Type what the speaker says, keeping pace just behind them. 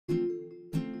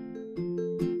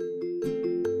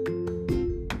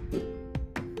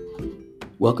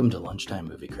Welcome to Lunchtime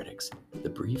Movie Critics, the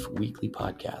brief weekly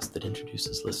podcast that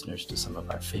introduces listeners to some of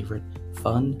our favorite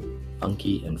fun,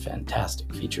 funky, and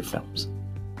fantastic feature films.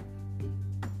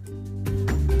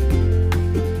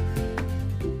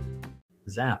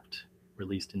 Zapped,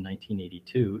 released in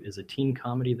 1982, is a teen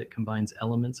comedy that combines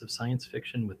elements of science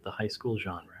fiction with the high school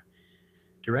genre.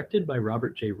 Directed by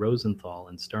Robert J. Rosenthal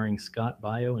and starring Scott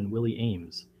Baio and Willie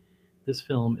Aames, this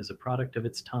film is a product of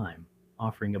its time,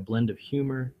 offering a blend of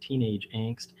humor, teenage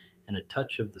angst, and a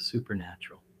touch of the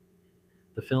supernatural.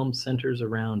 The film centers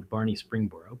around Barney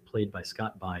Springboro, played by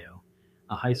Scott Baio,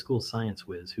 a high school science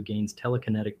whiz who gains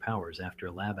telekinetic powers after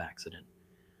a lab accident.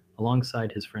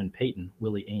 Alongside his friend Peyton,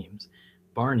 Willie Aames,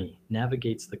 Barney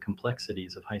navigates the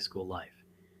complexities of high school life,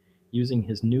 using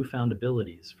his newfound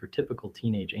abilities for typical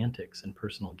teenage antics and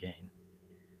personal gain.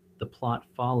 The plot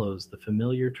follows the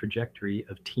familiar trajectory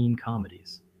of teen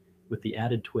comedies, with the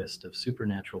added twist of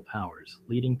supernatural powers,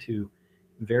 leading to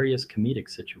various comedic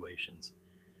situations.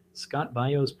 Scott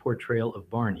Baio's portrayal of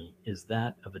Barney is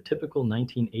that of a typical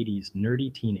 1980s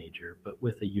nerdy teenager, but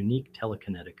with a unique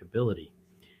telekinetic ability.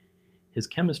 His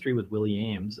chemistry with Willie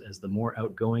Aames as the more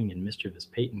outgoing and mischievous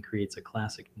Peyton creates a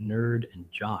classic nerd and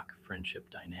jock friendship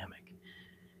dynamic.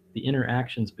 The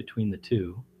interactions between the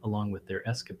two, along with their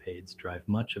escapades, drive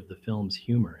much of the film's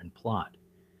humor and plot.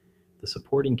 The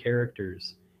supporting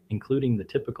characters, including the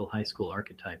typical high school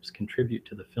archetypes, contribute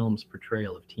to the film's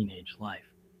portrayal of teenage life.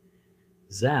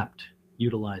 Zapped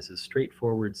utilizes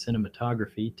straightforward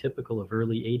cinematography typical of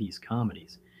early 80s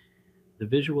comedies. The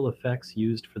visual effects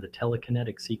used for the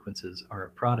telekinetic sequences are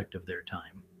a product of their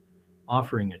time,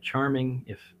 offering a charming,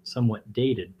 if somewhat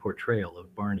dated, portrayal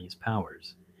of Barney's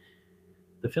powers.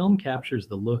 The film captures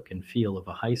the look and feel of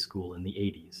a high school in the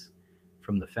 80s,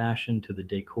 from the fashion to the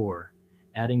decor,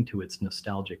 adding to its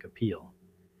nostalgic appeal.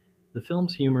 The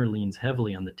film's humor leans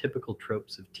heavily on the typical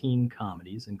tropes of teen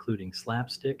comedies, including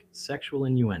slapstick, sexual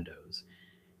innuendos,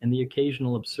 and the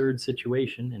occasional absurd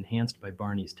situation enhanced by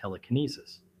Barney's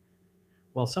telekinesis.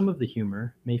 While some of the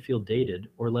humor may feel dated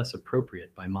or less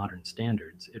appropriate by modern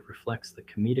standards, it reflects the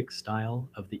comedic style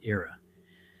of the era.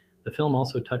 The film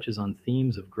also touches on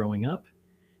themes of growing up,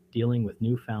 dealing with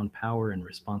newfound power and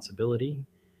responsibility,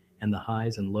 and the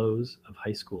highs and lows of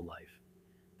high school life.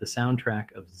 The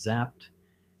soundtrack of Zapped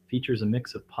features a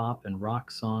mix of pop and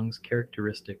rock songs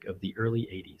characteristic of the early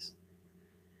 80s,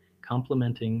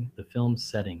 complementing the film's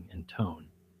setting and tone.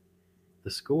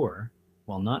 The score,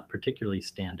 while not particularly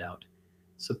standout,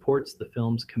 supports the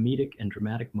film's comedic and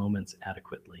dramatic moments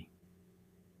adequately.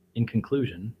 In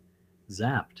conclusion,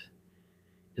 Zapped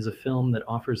is a film that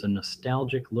offers a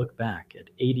nostalgic look back at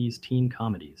 80s teen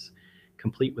comedies,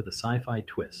 complete with a sci-fi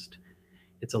twist.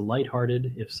 It's a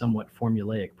lighthearted, if somewhat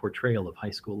formulaic, portrayal of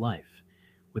high school life,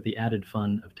 with the added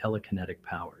fun of telekinetic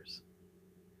powers.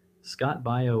 Scott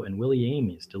Baio and Willie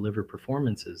Aames deliver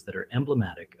performances that are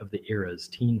emblematic of the era's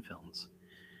teen films.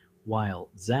 While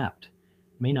Zapped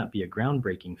may not be a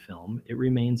groundbreaking film, it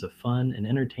remains a fun and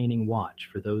entertaining watch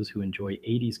for those who enjoy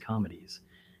 80s comedies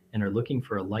and are looking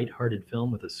for a lighthearted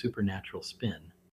film with a supernatural spin.